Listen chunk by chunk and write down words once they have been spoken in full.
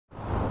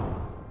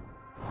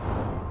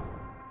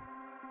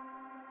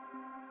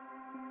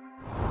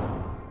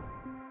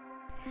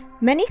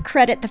Many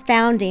credit the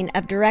founding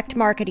of direct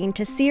marketing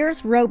to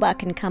Sears,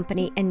 Roebuck and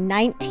Company in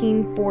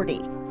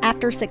 1940,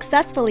 after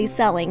successfully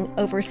selling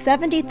over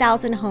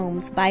 70,000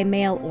 homes by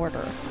mail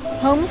order.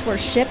 Homes were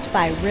shipped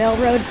by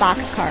railroad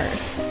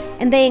boxcars,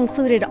 and they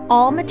included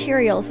all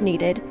materials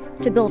needed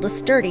to build a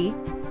sturdy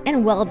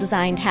and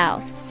well-designed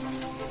house.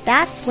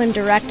 That's when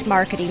direct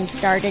marketing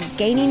started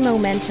gaining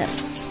momentum.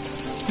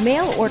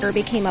 Mail order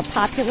became a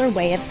popular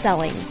way of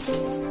selling.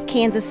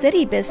 Kansas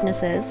City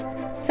businesses,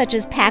 such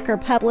as Packer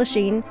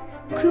Publishing,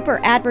 Cooper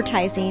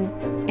Advertising,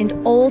 and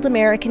Old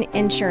American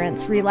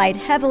Insurance relied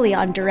heavily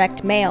on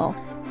direct mail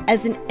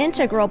as an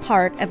integral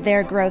part of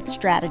their growth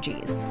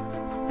strategies.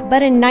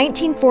 But in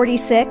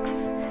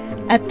 1946,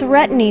 a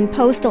threatening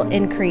postal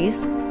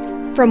increase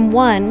from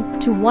 1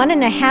 to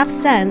 1.5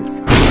 cents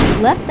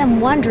left them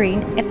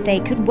wondering if they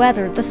could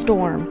weather the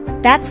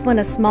storm. That's when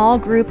a small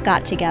group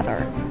got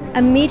together.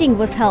 A meeting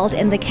was held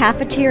in the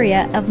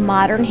cafeteria of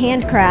Modern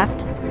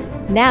Handcraft,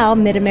 now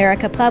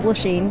Mid-America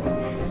Publishing,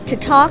 to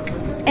talk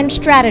and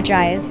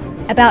strategize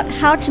about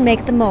how to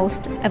make the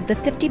most of the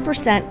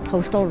 50%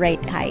 postal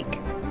rate hike.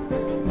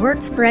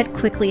 Word spread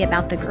quickly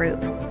about the group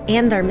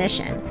and their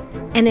mission,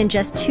 and in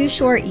just 2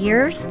 short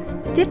years,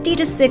 50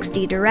 to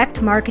 60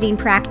 direct marketing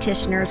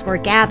practitioners were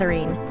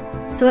gathering,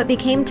 so it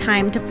became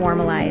time to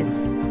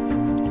formalize.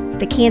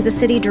 The Kansas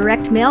City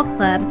Direct Mail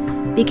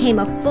Club became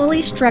a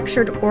fully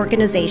structured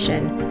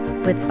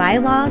organization with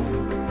bylaws,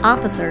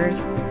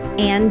 officers,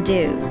 and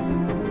dues.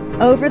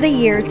 Over the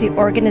years, the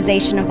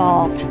organization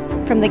evolved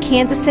from the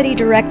Kansas City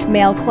Direct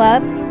Mail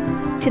Club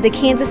to the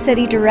Kansas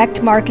City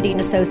Direct Marketing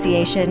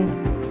Association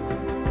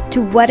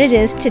to what it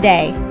is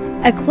today,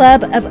 a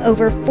club of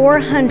over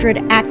 400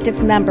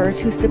 active members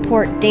who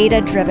support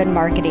data-driven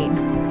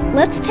marketing.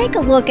 Let's take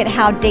a look at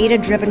how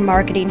data-driven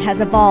marketing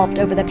has evolved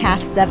over the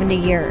past 70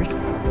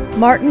 years.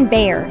 Martin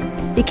Bayer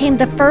became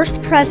the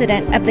first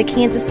president of the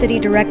Kansas City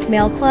Direct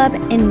Mail Club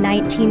in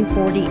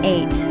 1948.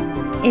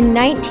 In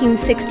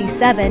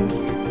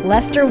 1967,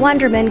 Lester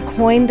Wunderman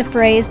coined the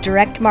phrase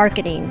direct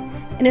marketing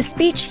in a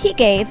speech he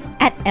gave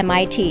at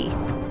MIT.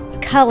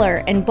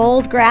 Color and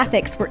bold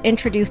graphics were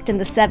introduced in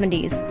the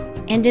 70s,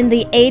 and in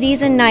the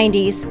 80s and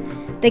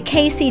 90s, the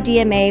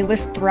KCDMA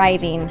was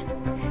thriving.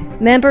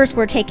 Members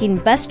were taking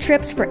bus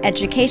trips for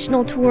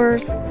educational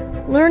tours,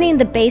 learning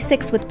the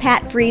basics with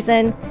Pat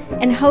Friesen,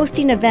 and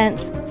hosting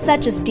events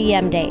such as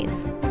DM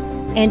Days.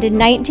 And in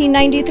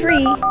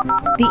 1993,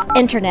 the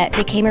internet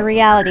became a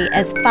reality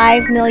as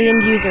 5 million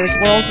users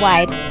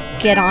worldwide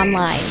get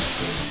online.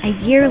 A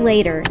year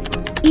later,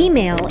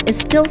 email is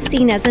still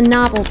seen as a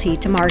novelty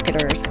to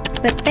marketers,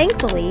 but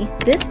thankfully,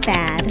 this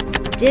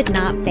fad did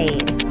not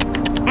fade.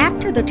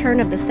 After the turn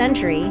of the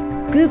century,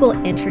 Google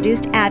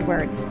introduced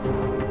AdWords,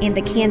 and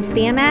the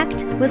CAN-SPAM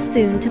Act was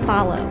soon to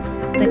follow.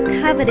 The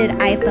coveted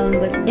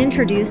iPhone was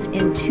introduced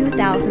in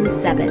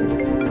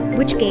 2007,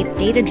 which gave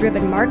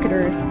data-driven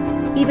marketers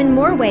even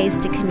more ways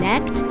to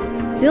connect,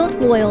 build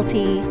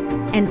loyalty,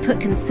 and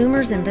put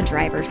consumers in the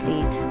driver's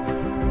seat.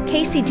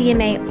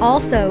 KCDMA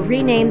also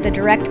renamed the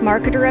Direct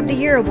Marketer of the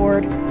Year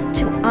award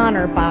to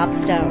honor Bob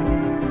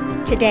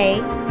Stone. Today,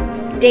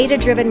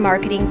 data-driven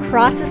marketing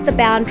crosses the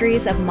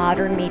boundaries of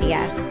modern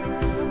media.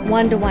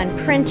 One-to-one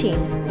printing,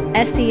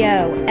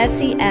 SEO,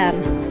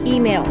 SEM,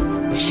 email,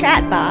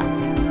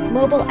 chatbots,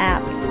 mobile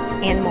apps,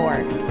 and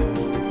more.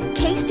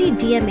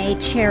 KCDMA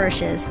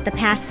cherishes the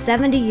past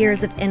 70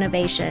 years of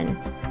innovation.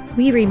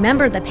 We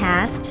remember the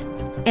past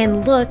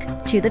and look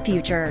to the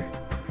future.